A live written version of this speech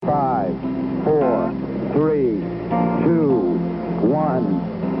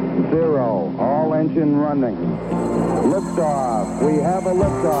Ignition running. Liftoff. We have a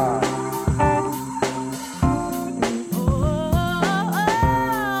liftoff.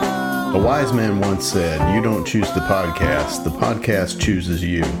 A wise man once said, "You don't choose the podcast chooses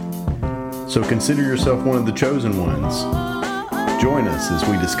you." So consider yourself one of the chosen ones. Join us as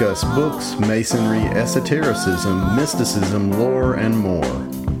we discuss books, masonry, esotericism, mysticism, lore, and more.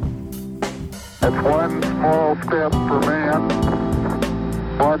 It's one small step for man,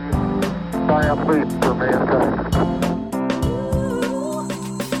 one giant leap for mankind.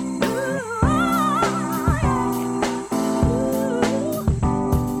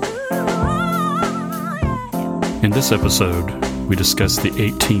 In this episode, we discuss the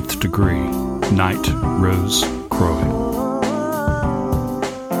 18th degree, Knight Rose Croix.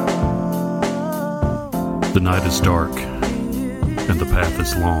 The night is dark, and the path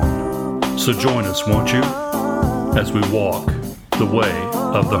is long. So join us, won't you, as we walk the way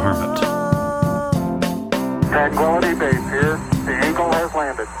of the hermit. Tranquility Base here. The Eagle has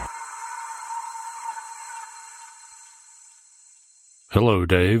landed. Hello,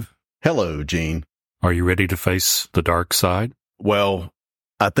 Dave. Hello, Gene. Are you ready to face the dark side? Well,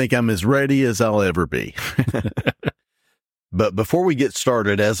 I think I'm as ready as I'll ever be. But before we get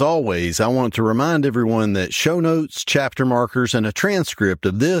started, as always, I want to remind everyone that show notes, chapter markers, and a transcript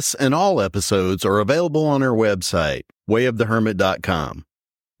of this and all episodes are available on our website, wayofthehermit.com.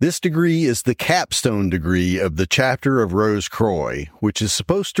 This degree is the capstone degree of the chapter of Rose Croix, which is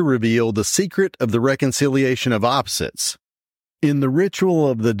supposed to reveal the secret of the reconciliation of opposites. In the ritual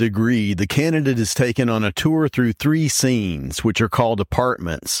of the degree, the candidate is taken on a tour through 3 scenes, which are called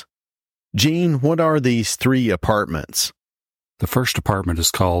apartments. Gene, what are these 3 apartments? The first apartment is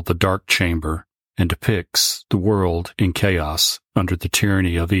called the Dark Chamber and depicts the world in chaos under the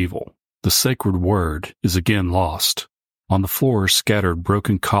tyranny of evil. The sacred word is again lost. On the floor are scattered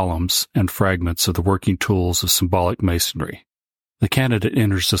broken columns and fragments of the working tools of symbolic masonry. The candidate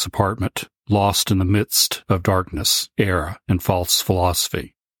enters this apartment, lost in the midst of darkness, error, and false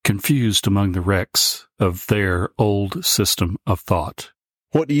philosophy, confused among the wrecks of their old system of thought.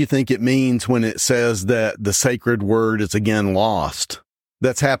 What do you think it means when it says that the sacred word is again lost?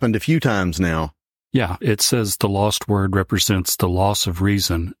 That's happened a few times now. Yeah, it says the lost word represents the loss of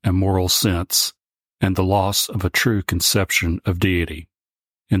reason and moral sense, and the loss of a true conception of deity.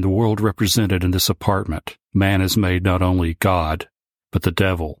 In the world represented in this apartment, man is made not only God, but the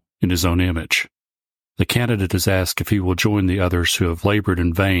devil in his own image. The candidate is asked if he will join the others who have labored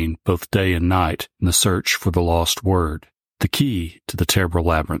in vain both day and night in the search for the lost word, the key to the Terebral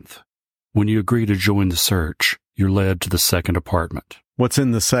Labyrinth. When you agree to join the search, you're led to the second apartment. What's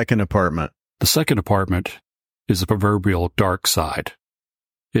in the second apartment? The second apartment is the proverbial dark side.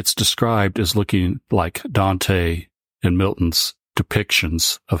 It's described as looking like Dante and Milton's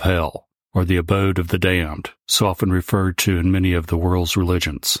depictions of hell, or the abode of the damned, so often referred to in many of the world's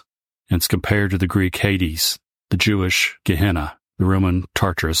religions, and it's compared to the Greek Hades, the Jewish Gehenna, the Roman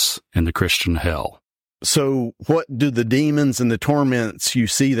Tartarus, and the Christian hell. So what do the demons and the torments you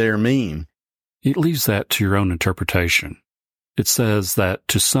see there mean? It leaves that to your own interpretation. It says that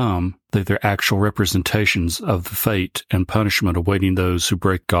to some, they're actual representations of the fate and punishment awaiting those who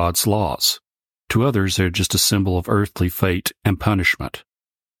break God's laws. To others, they're just a symbol of earthly fate and punishment.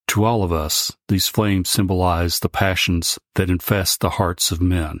 To all of us, these flames symbolize the passions that infest the hearts of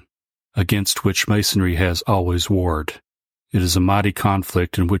men, against which Masonry has always warred. It is a mighty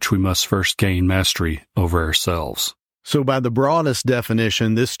conflict in which we must first gain mastery over ourselves. So by the broadest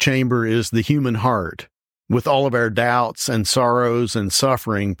definition, this chamber is the human heart, with all of our doubts and sorrows and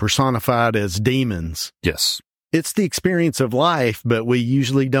suffering personified as demons. Yes. It's the experience of life, but we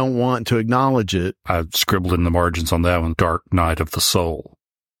usually don't want to acknowledge it. I've scribbled in the margins on that one, dark night of the soul.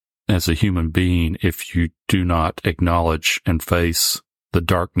 As a human being, if you do not acknowledge and face the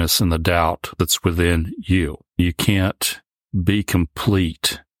darkness and the doubt that's within you, you can't be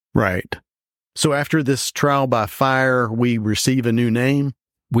complete. Right. So after this trial by fire, we receive a new name?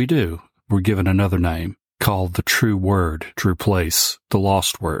 We do. We're given another name, called the true word, to replace the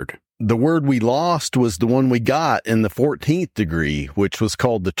lost word. The word we lost was the one we got in the 14th degree, which was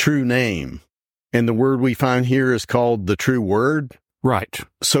called the true name. And the word we find here is called the true word? Right.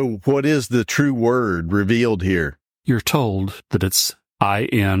 So what is the true word revealed here? You're told that it's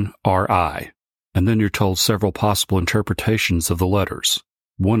INRI, and then you're told several possible interpretations of the letters,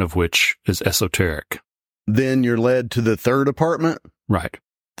 one of which is esoteric. Then you're led to the third apartment? Right.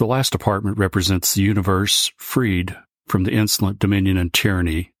 The last apartment represents the universe freed from the insolent dominion and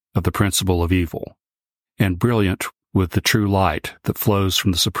tyranny of the principle of evil, and brilliant with the true light that flows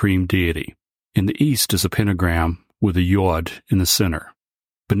from the supreme deity. In the east is a pentagram with a yod in the center.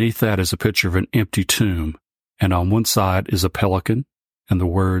 Beneath that is a picture of an empty tomb, and on one side is a pelican and the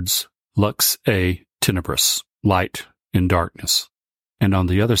words Lux e Tenebris, light in darkness. And on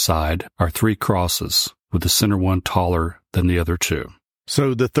the other side are 3 crosses, with the center one taller than the other 2.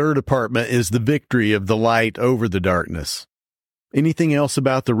 So the third apartment is the victory of the light over the darkness. Anything else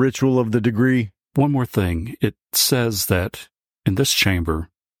about the ritual of the degree? One more thing. It says that in this chamber,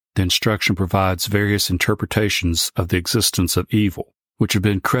 the instruction provides various interpretations of the existence of evil, which have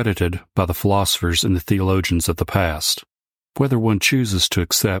been credited by the philosophers and the theologians of the past. Whether one chooses to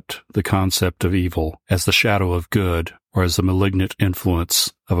accept the concept of evil as the shadow of good or as the malignant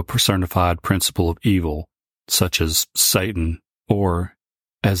influence of a personified principle of evil, such as Satan, or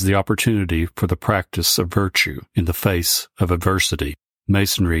as the opportunity for the practice of virtue in the face of adversity,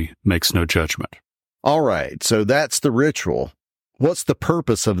 Masonry makes no judgment. All right, so that's the ritual. What's the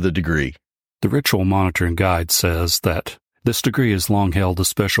purpose of the degree? The Ritual Monitoring Guide says that this degree has long held a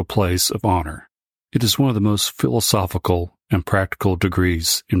special place of honor. It is one of the most philosophical and practical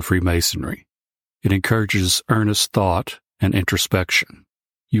degrees in Freemasonry. It encourages earnest thought and introspection.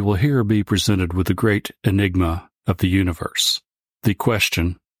 You will here be presented with the great enigma of the universe, the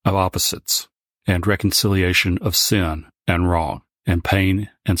question of opposites, and reconciliation of sin and wrong, and pain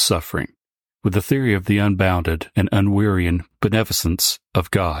and suffering, with the theory of the unbounded and unwearying beneficence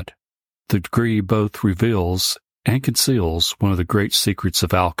of God. The degree both reveals and conceals one of the great secrets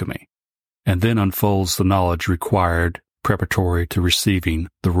of alchemy, and then unfolds the knowledge required preparatory to receiving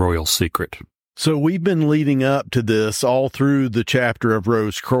the royal secret. So we've been leading up to this all through the chapter of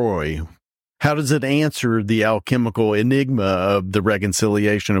Rose Croix. How does it answer the alchemical enigma of the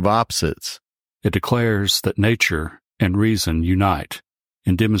reconciliation of opposites? It declares that nature and reason unite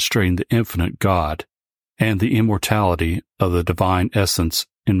in demonstrating the infinite God and the immortality of the divine essence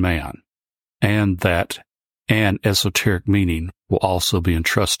in man, and that an esoteric meaning will also be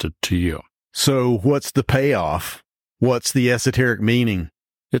entrusted to you. So what's the payoff? What's the esoteric meaning?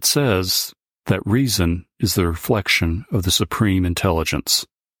 It says that reason is the reflection of the supreme intelligence,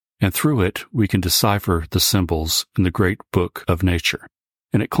 and through it we can decipher the symbols in the great book of nature.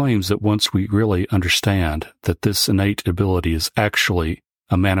 And it claims that once we really understand that this innate ability is actually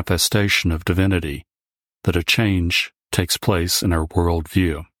a manifestation of divinity, that a change takes place in our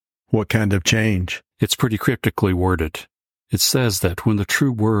worldview. What kind of change? It's pretty cryptically worded. It says that when the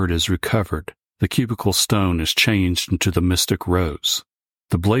true word is recovered, the cubical stone is changed into the mystic rose.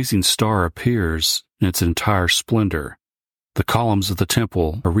 The blazing star appears in its entire splendor. The columns of the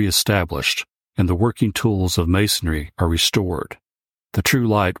temple are reestablished, and the working tools of masonry are restored. The true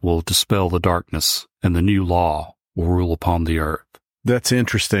light will dispel the darkness, and the new law will rule upon the earth. That's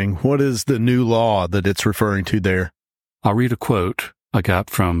interesting. What is the new law that it's referring to there? I'll read a quote I got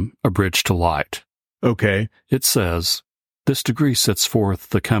from A Bridge to Light. Okay. It says, "This degree sets forth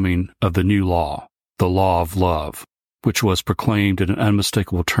the coming of the new law, the law of love, which was proclaimed in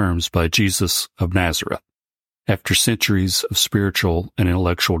unmistakable terms by Jesus of Nazareth. After centuries of spiritual and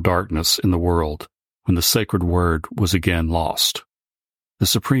intellectual darkness in the world, when the sacred word was again lost. The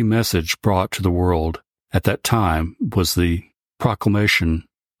supreme message brought to the world at that time was the proclamation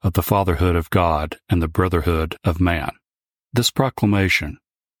of the fatherhood of God and the brotherhood of man. This proclamation,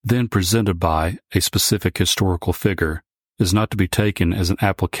 then presented by a specific historical figure, is not to be taken as an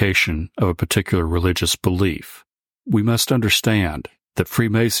application of a particular religious belief. We must understand that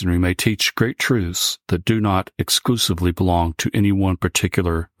Freemasonry may teach great truths that do not exclusively belong to any one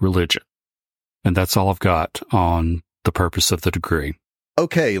particular religion." And that's all I've got on the purpose of the degree.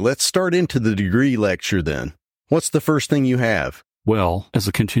 Okay, let's start into the degree lecture then. What's the first thing you have? Well, as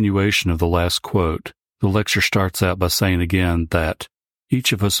a continuation of the last quote, the lecture starts out by saying again that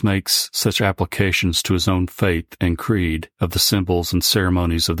each of us makes such applications to his own faith and creed of the symbols and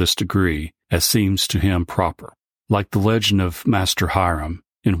ceremonies of this degree as seems to him proper. Like the legend of Master Hiram,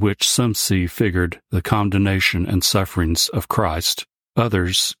 in which some see figured the condemnation and sufferings of Christ,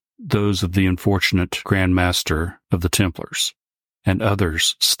 others those of the unfortunate Grand Master of the Templars, and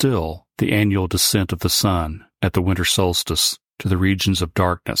others still the annual descent of the sun at the winter solstice to the regions of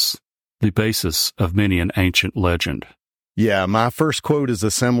darkness, the basis of many an ancient legend. Yeah, my first quote is a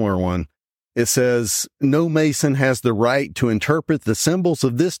similar one. It says, "No Mason has the right to interpret the symbols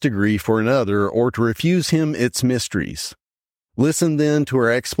of this degree for another or to refuse him its mysteries. Listen then to our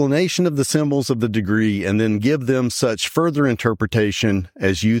explanation of the symbols of the degree and then give them such further interpretation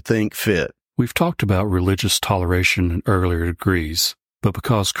as you think fit." We've talked about religious toleration in earlier degrees, but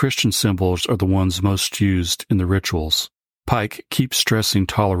because Christian symbols are the ones most used in the rituals, Pike keeps stressing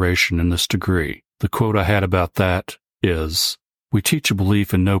toleration in this degree. The quote I had about that is, "We teach a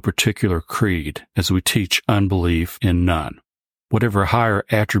belief in no particular creed, as we teach unbelief in none." Whatever higher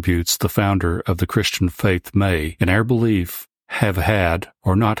attributes the founder of the Christian faith may, in our belief, have had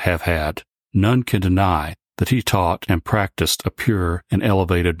or not have had, none can deny that he taught and practiced a pure and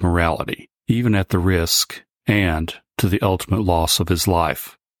elevated morality, even at the risk and to the ultimate loss of his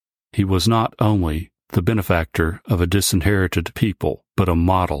life. He was not only the benefactor of a disinherited people, but a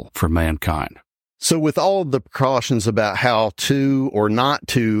model for mankind. So with all of the precautions about how to or not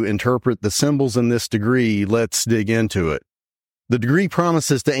to interpret the symbols in this degree, let's dig into it. The degree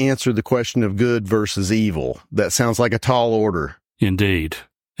promises to answer the question of good versus evil. That sounds like a tall order. Indeed.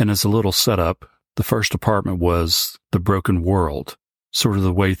 And as a little setup, the first apartment was the broken world, sort of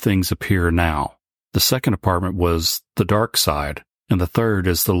the way things appear now. The second apartment was the dark side, and the third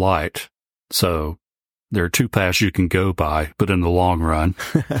is the light. So there are two paths you can go by, but in the long run,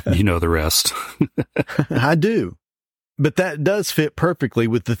 you know the rest. I do. But that does fit perfectly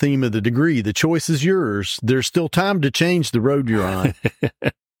with the theme of the degree. The choice is yours. There's still time to change the road you're on.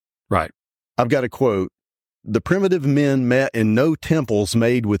 Right. I've got a quote. The primitive men met in no temples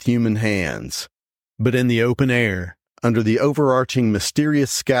made with human hands, but in the open air, under the overarching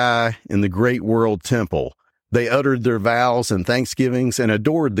mysterious sky in the great world temple. They uttered their vows and thanksgivings and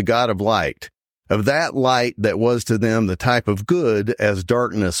adored the God of light. Of that light that was to them the type of good as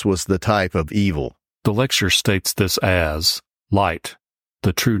darkness was the type of evil. The lecture states this as light,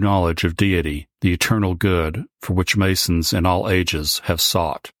 the true knowledge of deity, the eternal good for which Masons in all ages have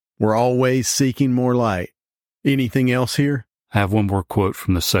sought. We're always seeking more light. Anything else here? I have one more quote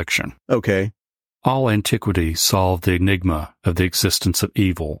from the section. Okay. All antiquity solved the enigma of the existence of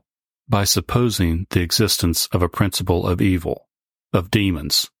evil by supposing the existence of a principle of evil, of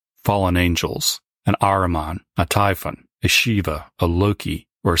demons, fallen angels, an Ahriman, a Typhon, a Shiva, a Loki,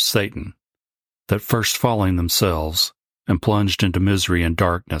 or Satan, that first falling themselves and plunged into misery and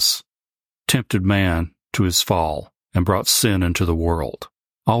darkness, tempted man to his fall and brought sin into the world.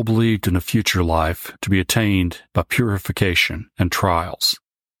 All believed in a future life to be attained by purification and trials,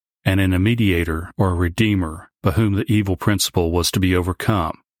 and in a mediator or a redeemer by whom the evil principle was to be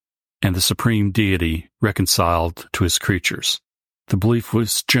overcome, and the supreme deity reconciled to his creatures. The belief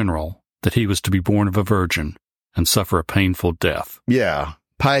was general that he was to be born of a virgin and suffer a painful death. Yeah,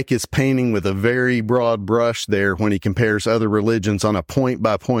 Pike is painting with a very broad brush there when he compares other religions on a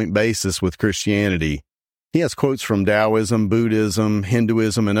point-by-point basis with Christianity. He has quotes from Taoism, Buddhism,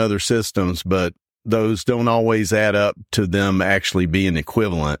 Hinduism, and other systems, but those don't always add up to them actually being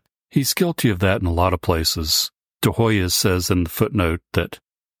equivalent. He's guilty of that in a lot of places. De Hoya says in the footnote that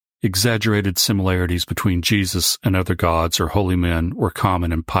exaggerated similarities between Jesus and other gods or holy men were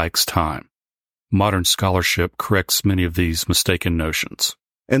common in Pike's time. Modern scholarship corrects many of these mistaken notions.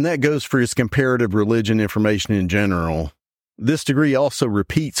 And that goes for his comparative religion information in general. This degree also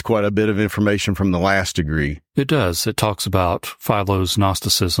repeats quite a bit of information from the last degree. It does. It talks about Philo's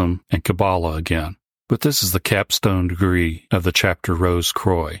Gnosticism and Kabbalah again. But this is the capstone degree of the chapter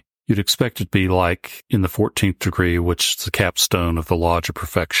Rose-Croix. You'd expect it to be like in the 14th degree, which is the capstone of the Lodge of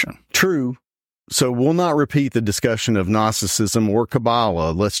Perfection. True. So we'll not repeat the discussion of Gnosticism or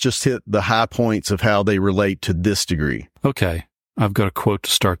Kabbalah. Let's just hit the high points of how they relate to this degree. Okay, I've got a quote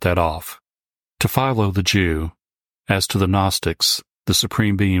to start that off. To Philo the Jew, as to the Gnostics, the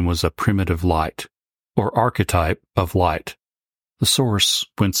Supreme Being was a primitive light, or archetype of light, the source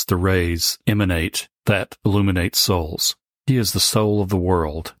whence the rays emanate that illuminate souls. He is the soul of the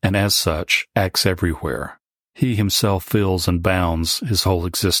world, and as such, acts everywhere. He himself fills and bounds his whole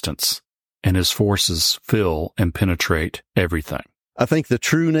existence, and his forces fill and penetrate everything. I think the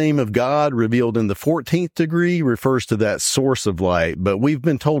true name of God revealed in the 14th degree refers to that source of light, but we've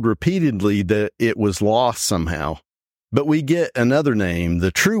been told repeatedly that it was lost somehow. But we get another name,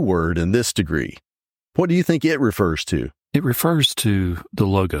 the true word, in this degree. What do you think it refers to? It refers to the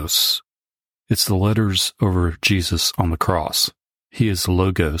Logos. It's the letters over Jesus on the cross. He is the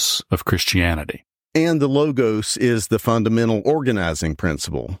Logos of Christianity. And the Logos is the fundamental organizing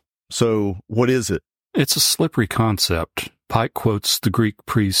principle. So what is it? It's a slippery concept. Pike quotes the Greek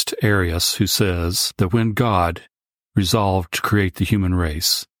priest Arius, who says that when God resolved to create the human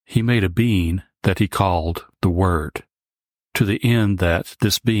race, he made a being that he called the Word, to the end that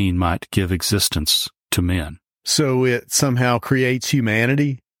this being might give existence to men. So it somehow creates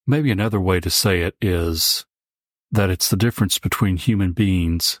humanity? Maybe another way to say it is that it's the difference between human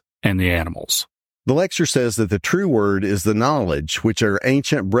beings and the animals. The lecture says that the true word is the knowledge which our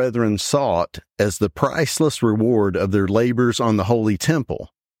ancient brethren sought as the priceless reward of their labors on the holy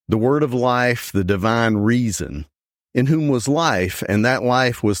temple, the word of life, the divine reason, in whom was life, and that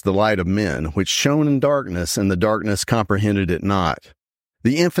life was the light of men, which shone in darkness, and the darkness comprehended it not.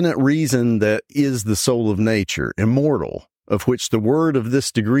 The infinite reason that is the soul of nature, immortal, of which the word of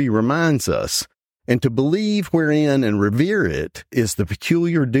this degree reminds us, and to believe wherein and revere it is the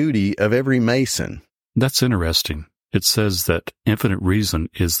peculiar duty of every Mason. That's interesting. It says that infinite reason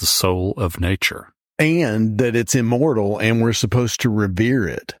is the soul of nature. And that it's immortal and we're supposed to revere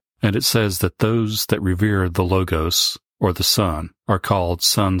it. And it says that those that revere the Logos, or the Son, are called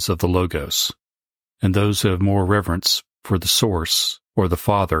sons of the Logos. And those who have more reverence for the Source, or the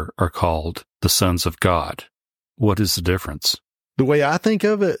Father, are called the sons of God. What is the difference? The way I think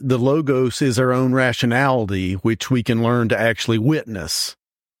of it, the Logos is our own rationality, which we can learn to actually witness,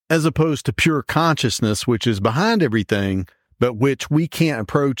 as opposed to pure consciousness, which is behind everything, but which we can't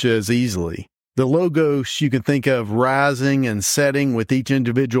approach as easily. The Logos you can think of rising and setting with each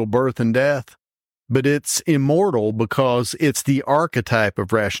individual birth and death, but it's immortal because it's the archetype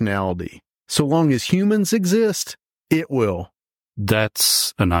of rationality. So long as humans exist, it will.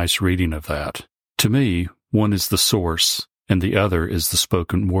 That's a nice reading of that. To me, one is the source, and the other is the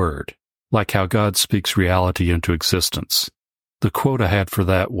spoken word, like how God speaks reality into existence. The quote I had for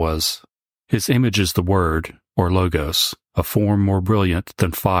that was, "His image is the word, or logos, a form more brilliant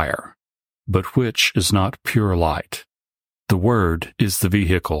than fire, but which is not pure light. The word is the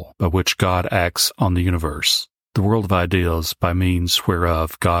vehicle by which God acts on the universe, the world of ideas by means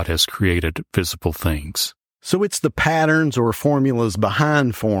whereof God has created visible things." So it's the patterns or formulas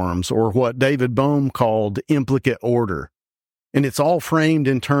behind forms, or what David Bohm called implicate order. And it's all framed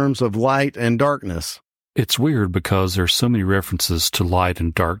in terms of light and darkness. It's weird because there's so many references to light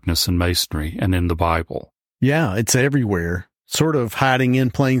and darkness in Masonry and in the Bible. Yeah, it's everywhere, sort of hiding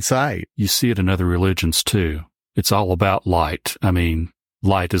in plain sight. You see it in other religions too. It's all about light. I mean,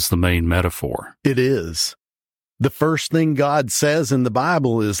 light is the main metaphor. It is. The first thing God says in the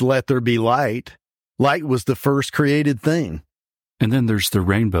Bible is, "Let there be light." Light was the first created thing. And then there's the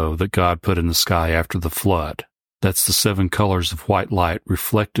rainbow that God put in the sky after the flood. That's the 7 colors of white light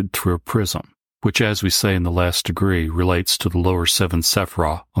reflected through a prism, which, as we say in the last degree, relates to the lower 7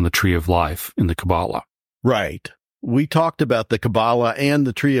 Sephirah on the Tree of Life in the Kabbalah. Right. We talked about the Kabbalah and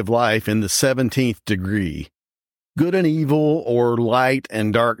the Tree of Life in the 17th degree. Good and evil, or light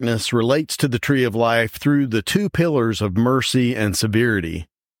and darkness, relates to the Tree of Life through the 2 pillars of mercy and severity.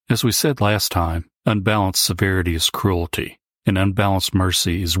 As we said last time, unbalanced severity is cruelty, and unbalanced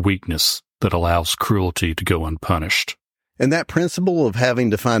mercy is weakness that allows cruelty to go unpunished. And that principle of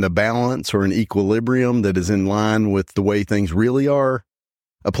having to find a balance or an equilibrium that is in line with the way things really are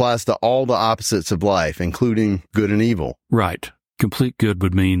applies to all the opposites of life, including good and evil. Right. Complete good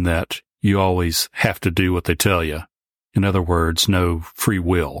would mean that you always have to do what they tell you. In other words, no free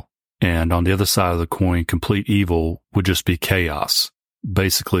will. And on the other side of the coin, complete evil would just be chaos.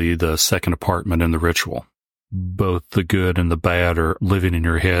 Basically, the second apartment in the ritual. Both the good and the bad are living in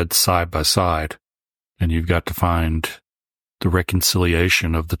your head side by side, and you've got to find the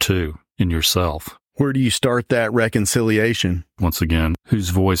reconciliation of the two in yourself. Where do you start that reconciliation? Once again, whose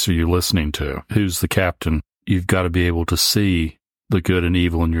voice are you listening to? Who's the captain? You've got to be able to see the good and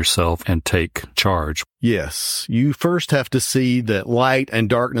evil in yourself and take charge. Yes, you first have to see that light and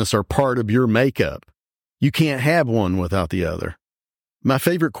darkness are part of your makeup. You can't have one without the other. My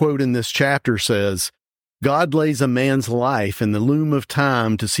favorite quote in this chapter says, "God lays a man's life in the loom of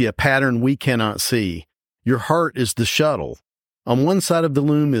time to see a pattern we cannot see. Your heart is the shuttle. On one side of the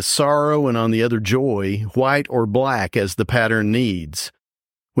loom is sorrow and on the other joy, white or black as the pattern needs.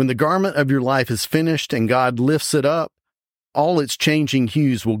 When the garment of your life is finished and God lifts it up, all its changing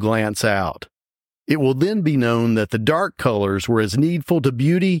hues will glance out. It will then be known that the dark colors were as needful to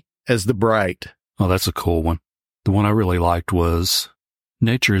beauty as the bright." Oh, that's a cool one. The one I really liked was,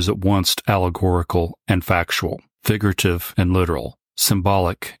 "Nature is at once allegorical and factual, figurative and literal,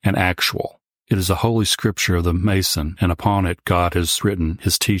 symbolic and actual. It is a holy scripture of the Mason, and upon it God has written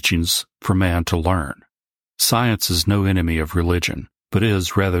his teachings for man to learn. Science is no enemy of religion, but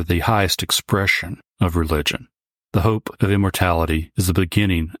is rather the highest expression of religion. The hope of immortality is the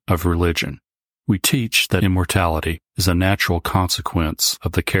beginning of religion. We teach that immortality is a natural consequence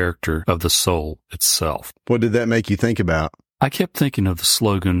of the character of the soul itself." What did that make you think about? I kept thinking of the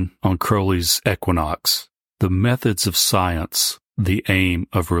slogan on Crowley's Equinox, "The methods of science, the aim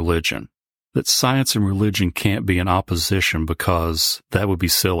of religion." That science and religion can't be in opposition because that would be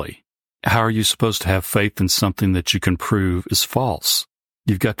silly. How are you supposed to have faith in something that you can prove is false?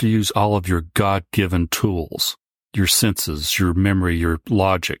 You've got to use all of your God-given tools, your senses, your memory, your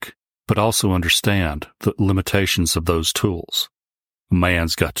logic, but also understand the limitations of those tools. A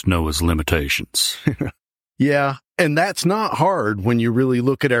man's got to know his limitations. Yeah, and that's not hard when you really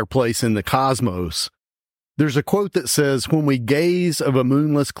look at our place in the cosmos. There's a quote that says, "When we gaze of a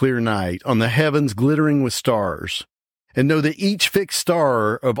moonless clear night on the heavens glittering with stars, and know that each fixed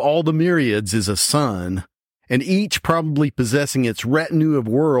star of all the myriads is a sun, and each probably possessing its retinue of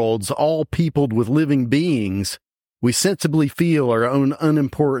worlds, all peopled with living beings, we sensibly feel our own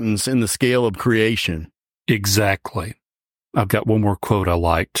unimportance in the scale of creation. Exactly. I've got one more quote I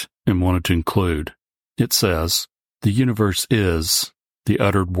liked and wanted to include. It says, "The universe is the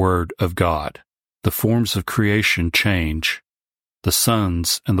uttered word of God. The forms of creation change. The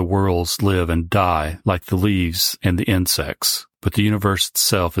suns and the worlds live and die like the leaves and the insects, but the universe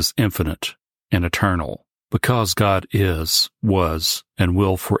itself is infinite and eternal, because God is, was, and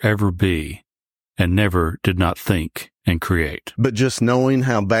will forever be, and never did not think and create." But just knowing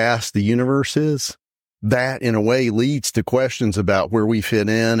how vast the universe is, that in a way leads to questions about where we fit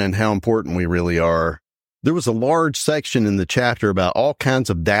in and how important we really are. There was a large section in the chapter about all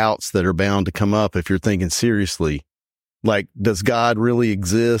kinds of doubts that are bound to come up if you're thinking seriously. Like, does God really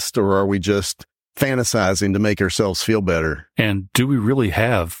exist, or are we just fantasizing to make ourselves feel better? And do we really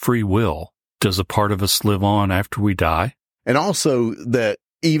have free will? Does a part of us live on after we die? And also that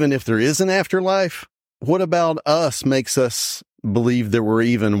even if there is an afterlife, what about us makes us believe that we're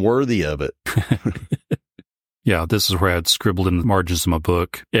even worthy of it? Yeah, this is where I had scribbled in the margins of my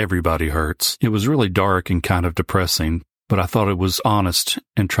book, "Everybody Hurts." It was really dark and kind of depressing, but I thought it was honest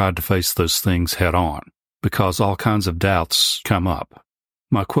and tried to face those things head on, because all kinds of doubts come up.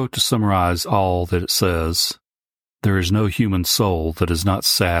 My quote to summarize all that it says, "There is no human soul that is not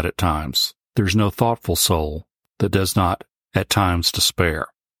sad at times. There is no thoughtful soul that does not at times despair.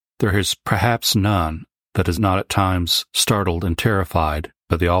 There is perhaps none that is not at times startled and terrified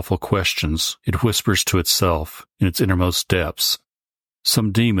by the awful questions it whispers to itself in its innermost depths.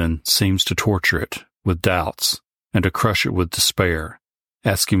 Some demon seems to torture it with doubts and to crush it with despair,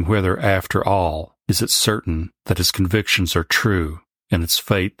 asking whether, after all, is it certain that its convictions are true and its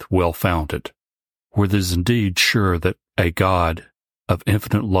faith well-founded, whether it is indeed sure that a God of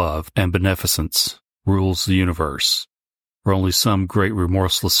infinite love and beneficence rules the universe, or only some great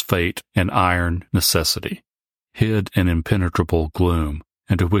remorseless fate and iron necessity, hid in impenetrable gloom,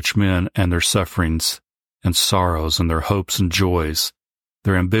 and to which men and their sufferings and sorrows and their hopes and joys,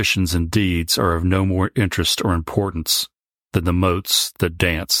 their ambitions and deeds are of no more interest or importance than the motes that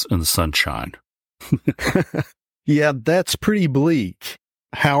dance in the sunshine." Yeah, that's pretty bleak.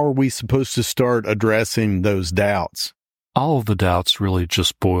 How are we supposed to start addressing those doubts? All of the doubts really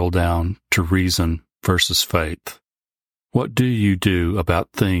just boil down to reason versus faith. What do you do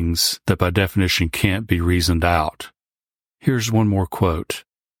about things that by definition can't be reasoned out? Here's one more quote.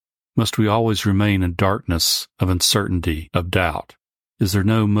 "Must we always remain in darkness of uncertainty, of doubt? Is there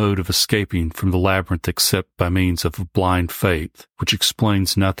no mode of escaping from the labyrinth except by means of a blind faith, which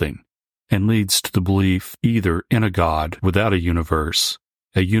explains nothing, and leads to the belief either in a God without a universe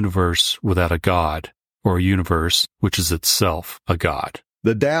without a God, or a universe which is itself a God?"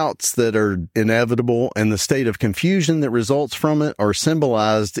 The doubts that are inevitable and the state of confusion that results from it are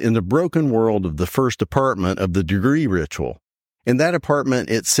symbolized in the broken world of the first apartment of the degree ritual. In that apartment,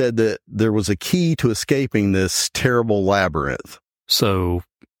 it said that there was a key to escaping this terrible labyrinth. So,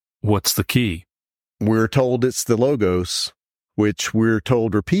 what's the key? We're told it's the Logos, which we're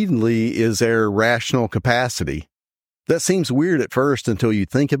told repeatedly is our rational capacity. That seems weird at first until you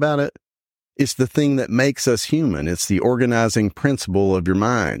think about it. It's the thing that makes us human. It's the organizing principle of your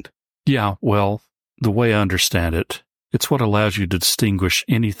mind. Yeah, well, the way I understand it, it's what allows you to distinguish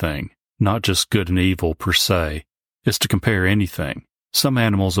anything, not just good and evil per se. It's to compare anything. Some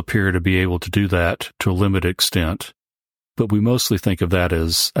animals appear to be able to do that to a limited extent, but we mostly think of that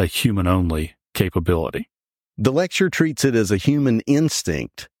as a human-only capability. The lecture treats it as a human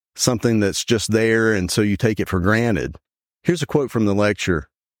instinct, something that's just there and so you take it for granted. Here's a quote from the lecture.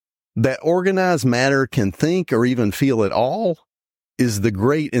 "That organized matter can think or even feel at all is the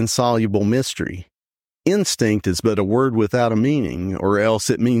great insoluble mystery. Instinct is but a word without a meaning, or else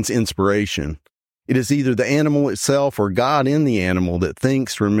it means inspiration. It is either the animal itself or God in the animal that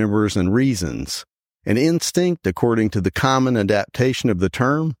thinks, remembers, and reasons. An instinct, according to the common adaptation of the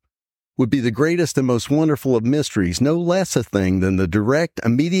term, would be the greatest and most wonderful of mysteries, no less a thing than the direct,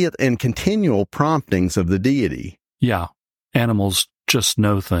 immediate, and continual promptings of the deity." Yeah, animals just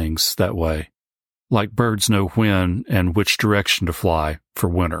know things that way. Like birds know when and which direction to fly for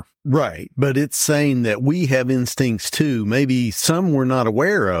winter. Right, but it's saying that we have instincts too. Maybe some we're not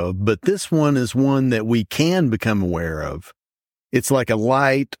aware of, but this one is one that we can become aware of. It's like a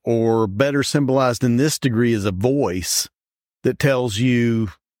light, or better symbolized in this degree as a voice that tells you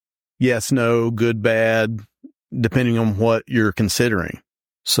yes, no, good, bad, depending on what you're considering.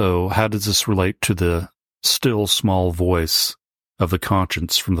 So how does this relate to the still small voice of the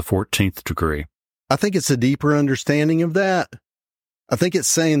conscience from the 14th degree? I think it's a deeper understanding of that. I think it's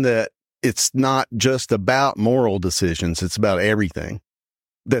saying that it's not just about moral decisions, it's about everything.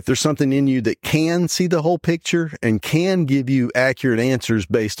 That there's something in you that can see the whole picture and can give you accurate answers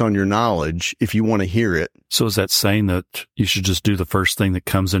based on your knowledge if you want to hear it. So is that saying that you should just do the first thing that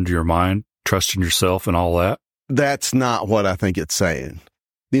comes into your mind, trust in yourself and all that? That's not what I think it's saying.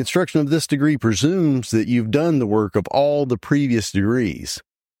 The instruction of this degree presumes that you've done the work of all the previous degrees.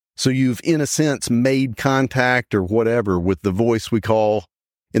 So you've, in a sense, made contact or whatever with the voice we call,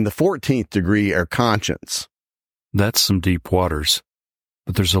 in the 14th degree, our conscience. That's some deep waters.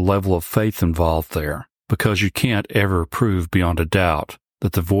 But there's a level of faith involved there, because you can't ever prove beyond a doubt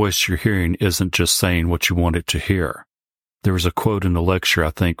that the voice you're hearing isn't just saying what you want it to hear. There was a quote in the lecture, I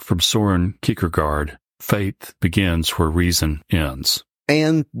think, from Soren Kierkegaard, "Faith begins where reason ends."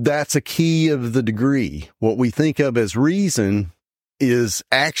 And that's a key of the degree. What we think of as reason is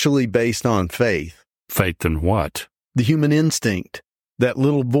actually based on faith. Faith in what? The human instinct. That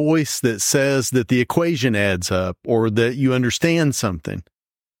little voice that says that the equation adds up or that you understand something.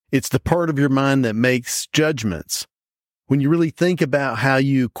 It's the part of your mind that makes judgments. When you really think about how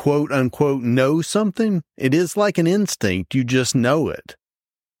you quote unquote know something, it is like an instinct. You just know it.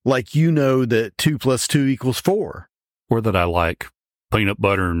 Like you know that 2 + 2 = 4. Or that I like peanut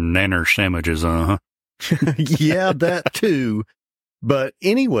butter and nanner sandwiches, Yeah, that too. But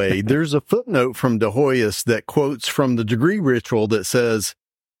anyway, there's a footnote from De Hoyos that quotes from the degree ritual that says,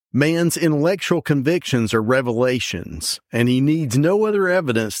 man's intellectual convictions are revelations, and he needs no other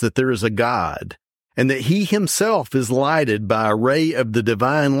evidence that there is a God, and that he himself is lighted by a ray of the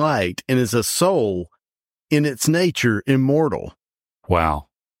divine light and is a soul, in its nature, immortal. Wow.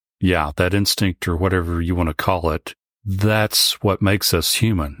 Yeah, that instinct or whatever you want to call it, that's what makes us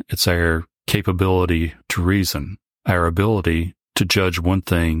human. It's our capability to reason, our ability to judge one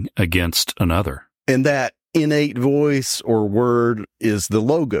thing against another. And that innate voice or word is the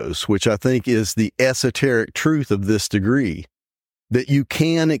logos, which I think is the esoteric truth of this degree, that you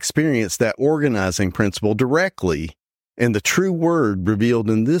can experience that organizing principle directly, and the true word revealed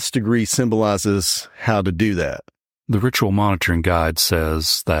in this degree symbolizes how to do that. The Ritual Monitoring Guide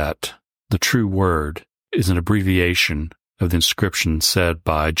says that the true word is an abbreviation of the inscription said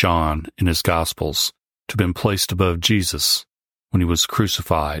by John in his Gospels to have been placed above Jesus when he was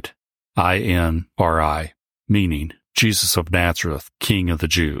crucified, INRI, meaning Jesus of Nazareth, King of the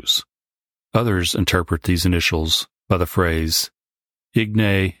Jews. Others interpret these initials by the phrase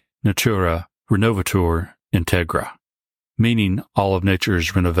Igne Natura Renovatur Integra, meaning all of nature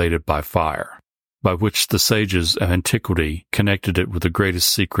is renovated by fire, by which the sages of antiquity connected it with the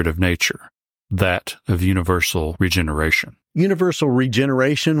greatest secret of nature, that of universal regeneration. Universal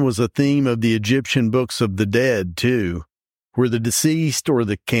regeneration was a theme of the Egyptian books of the dead, too, where the deceased or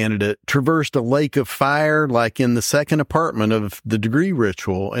the candidate traversed a lake of fire like in the second apartment of the degree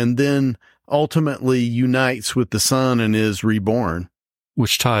ritual, and then ultimately unites with the sun and is reborn.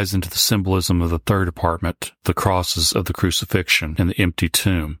 Which ties into the symbolism of the third apartment, the crosses of the crucifixion and the empty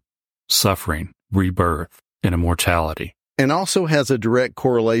tomb, suffering, rebirth, and immortality. And also has a direct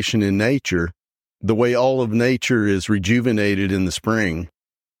correlation in nature, the way all of nature is rejuvenated in the spring.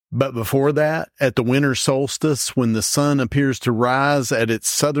 But before that, at the winter solstice, when the sun appears to rise at its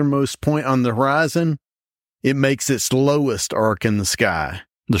southernmost point on the horizon, it makes its lowest arc in the sky.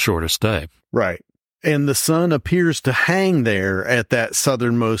 The shortest day. Right. And the sun appears to hang there at that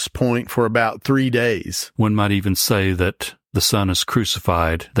southernmost point for about 3 days. One might even say that the sun is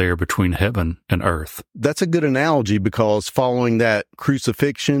crucified there between heaven and earth. That's a good analogy because following that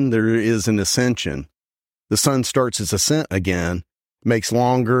crucifixion, there is an ascension. The sun starts its ascent again, makes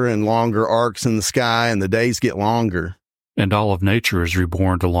longer and longer arcs in the sky, and the days get longer. And all of nature is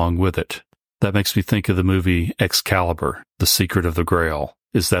reborn along with it. That makes me think of the movie Excalibur, The Secret of the Grail,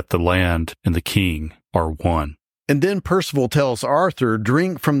 is that the land and the king are one. And then Percival tells Arthur,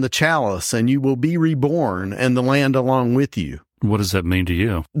 drink from the chalice and you will be reborn and the land along with you. What does that mean to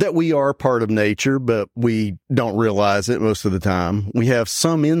you? That we are part of nature, but we don't realize it most of the time. We have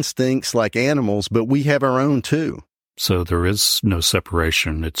some instincts like animals, but we have our own too. So there is no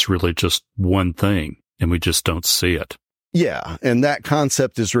separation. It's really just one thing, and we just don't see it. Yeah, and that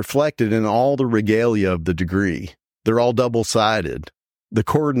concept is reflected in all the regalia of the degree. They're all double-sided. The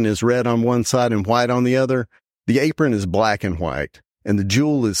cordon is red on one side and white on the other. The apron is black and white, and the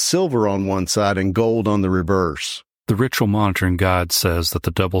jewel is silver on one side and gold on the reverse. The Ritual Monitoring Guide says that the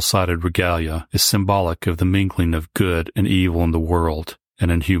double-sided regalia is symbolic of the mingling of good and evil in the world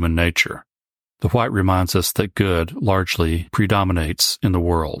and in human nature. The white reminds us that good largely predominates in the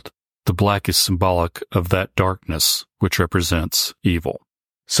world. The black is symbolic of that darkness which represents evil.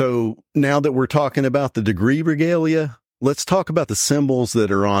 So now that we're talking about the degree regalia, let's talk about the symbols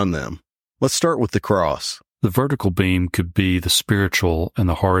that are on them. Let's start with the cross. The vertical beam could be the spiritual and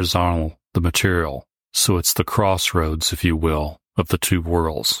the horizontal, the material. So it's the crossroads, if you will, of the two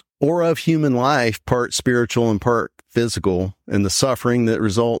worlds. Or of human life, part spiritual and part physical, and the suffering that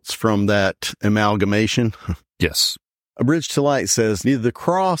results from that amalgamation. Yes. A Bridge to Light says, neither the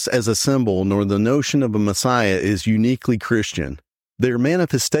cross as a symbol nor the notion of a Messiah is uniquely Christian. They are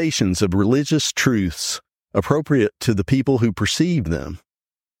manifestations of religious truths appropriate to the people who perceive them.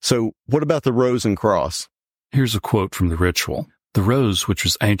 So what about the rose and cross? Here's a quote from the ritual. The rose, which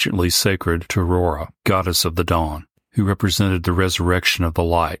was anciently sacred to Aurora, goddess of the dawn, who represented the resurrection of the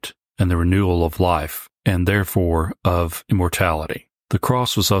light and the renewal of life, and therefore of immortality. The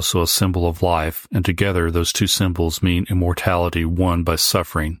cross was also a symbol of life, and together those two symbols mean immortality won by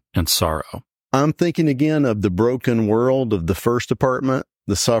suffering and sorrow. I'm thinking again of the broken world of the first apartment,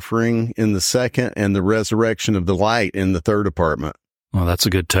 the suffering in the second, and the resurrection of the light in the third apartment. Well, that's a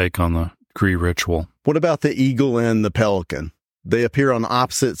good take on the degree ritual. What about the eagle and the pelican? They appear on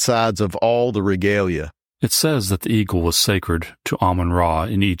opposite sides of all the regalia. It says that the eagle was sacred to Amun-Ra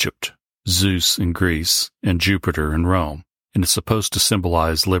in Egypt, Zeus in Greece, and Jupiter in Rome, and is supposed to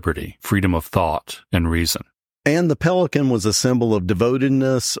symbolize liberty, freedom of thought, and reason. And the pelican was a symbol of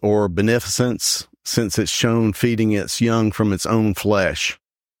devotedness or beneficence, since it's shown feeding its young from its own flesh.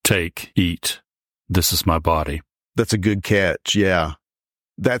 Take, eat. This is my body. That's a good catch, yeah.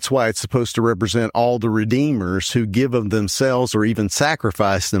 That's why it's supposed to represent all the redeemers who give of themselves or even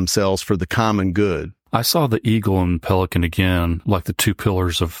sacrifice themselves for the common good. I saw the eagle and pelican again like the two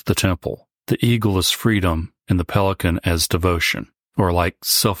pillars of the temple. The eagle is freedom and the pelican as devotion, or like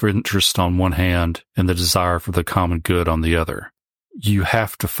self-interest on one hand and the desire for the common good on the other. You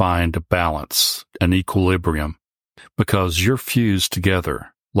have to find a balance, an equilibrium, because you're fused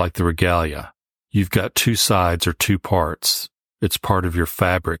together like the regalia. You've got two sides or two parts. It's part of your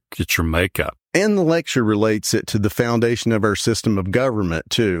fabric. It's your makeup. And the lecture relates it to the foundation of our system of government,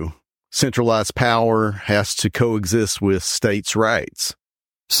 too. Centralized power has to coexist with states' rights.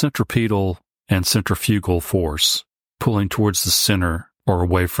 Centripetal and centrifugal force, pulling towards the center or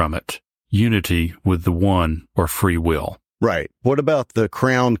away from it. Unity with the one or free will. Right. What about the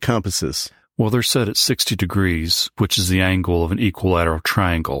crown compasses? Well, they're set at 60 degrees, which is the angle of an equilateral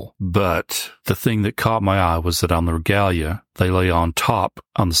triangle. But the thing that caught my eye was that on the regalia, they lay on top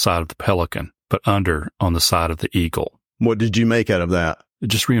on the side of the pelican, but under on the side of the eagle. What did you make out of that? It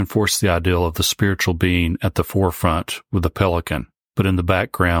just reinforced the ideal of the spiritual being at the forefront with the pelican, but in the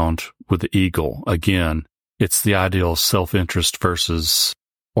background with the eagle. Again, it's the ideal of self-interest versus,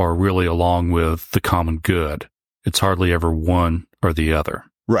 or really along with, the common good. It's hardly ever one or the other.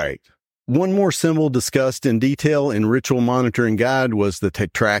 Right. One more symbol discussed in detail in Ritual Monitoring Guide was the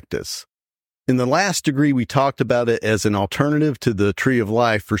Tetractys. In the last degree, we talked about it as an alternative to the Tree of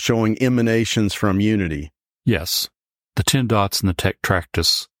Life for showing emanations from unity. Yes. The 10 dots in the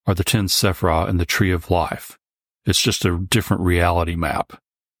Tetractys are the 10 Sephirah in the Tree of Life. It's just a different reality map.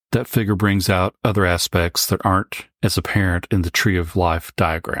 That figure brings out other aspects that aren't as apparent in the Tree of Life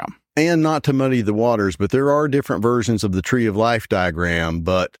diagram. And not to muddy the waters, but there are different versions of the Tree of Life diagram,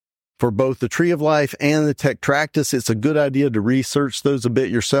 but for both the Tree of Life and the Tetractys, it's a good idea to research those a bit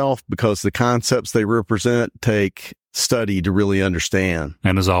yourself because the concepts they represent take study to really understand.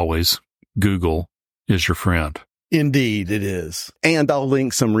 And as always, Google is your friend. Indeed, it is. And I'll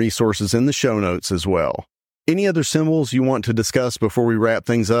link some resources in the show notes as well. Any other symbols you want to discuss before we wrap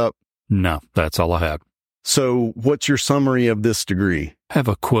things up? No, that's all I had. So what's your summary of this degree? I have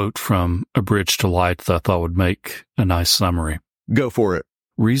a quote from A Bridge to Light that I thought would make a nice summary. Go for it.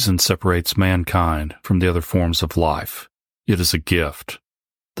 Reason separates mankind from the other forms of life. It is a gift.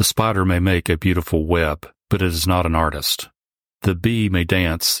 The spider may make a beautiful web, but it is not an artist. The bee may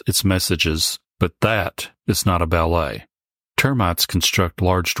dance its messages, but that is not a ballet. Termites construct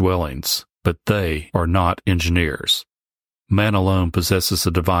large dwellings, but they are not engineers. Man alone possesses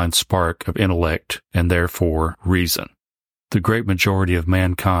a divine spark of intellect and therefore reason. The great majority of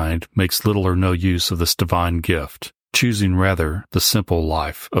mankind makes little or no use of this divine gift, choosing rather the simple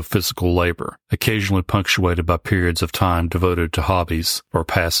life of physical labor, occasionally punctuated by periods of time devoted to hobbies or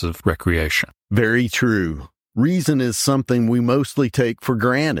passive recreation. Very true. Reason is something we mostly take for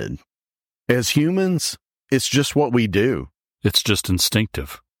granted. As humans, it's just what we do. It's just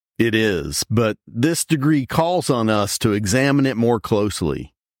instinctive. It is, but this degree calls on us to examine it more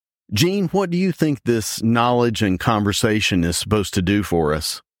closely. Gene, what do you think this knowledge and conversation is supposed to do for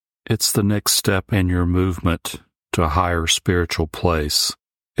us? It's the next step in your movement to a higher spiritual place.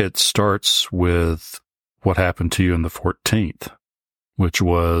 It starts with what happened to you in the 14th, which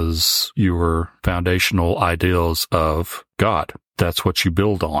was your foundational ideals of God. That's what you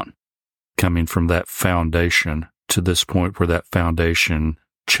build on. Coming from that foundation to this point where that foundation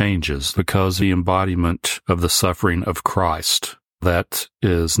changes because the embodiment of the suffering of Christ, that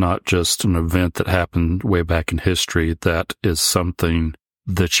is not just an event that happened way back in history. That is something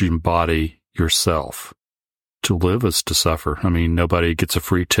that you embody yourself. To live is to suffer. I mean, nobody gets a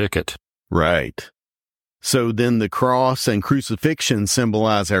free ticket. Right. So then the cross and crucifixion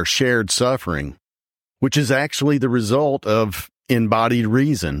symbolize our shared suffering, which is actually the result of embodied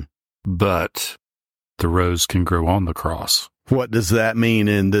reason. But the rose can grow on the cross. What does that mean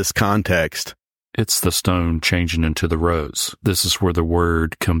in this context? It's the stone changing into the rose. This is where the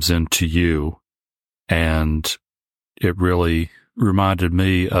word comes into you. And it really reminded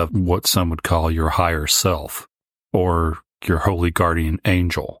me of what some would call your higher self or your holy guardian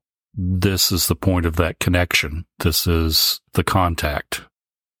angel. This is the point of that connection. This is the contact.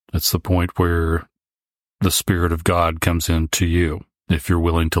 It's the point where the Spirit of God comes into you, if you're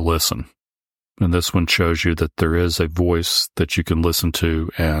willing to listen. And this one shows you that there is a voice that you can listen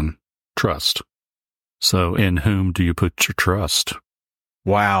to and trust. So in whom do you put your trust?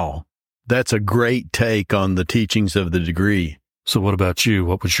 Wow. That's a great take on the teachings of the degree. So what about you?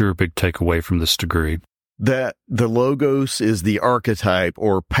 What was your big takeaway from this degree? That the Logos is the archetype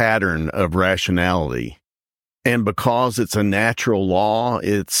or pattern of rationality. And because it's a natural law,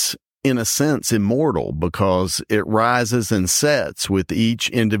 it's in a sense immortal because it rises and sets with each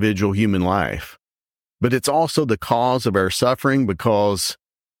individual human life. But it's also the cause of our suffering because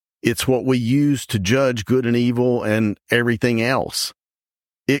it's what we use to judge good and evil and everything else.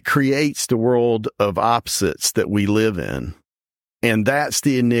 It creates the world of opposites that we live in. And that's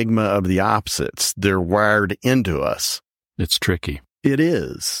the enigma of the opposites. They're wired into us. It's tricky. It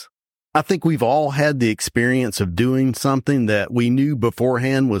is. I think we've all had the experience of doing something that we knew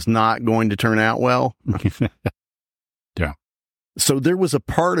beforehand was not going to turn out well. Yeah. So there was a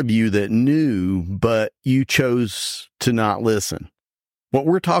part of you that knew, but you chose to not listen. What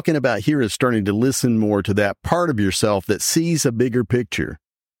we're talking about here is starting to listen more to that part of yourself that sees a bigger picture.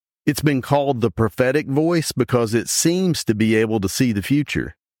 It's been called the prophetic voice because it seems to be able to see the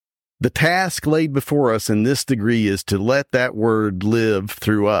future. The task laid before us in this degree is to let that word live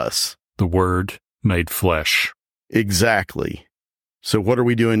through us. The word made flesh. Exactly. So what are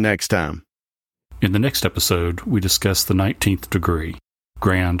we doing next time? In the next episode, we discuss the 19th degree,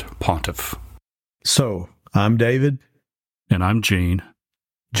 Grand Pontiff. So, I'm David. And I'm Gene.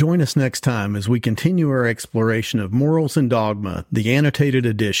 Join us next time as we continue our exploration of Morals and Dogma, the annotated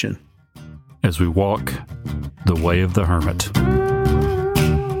edition. As we walk the way of the hermit.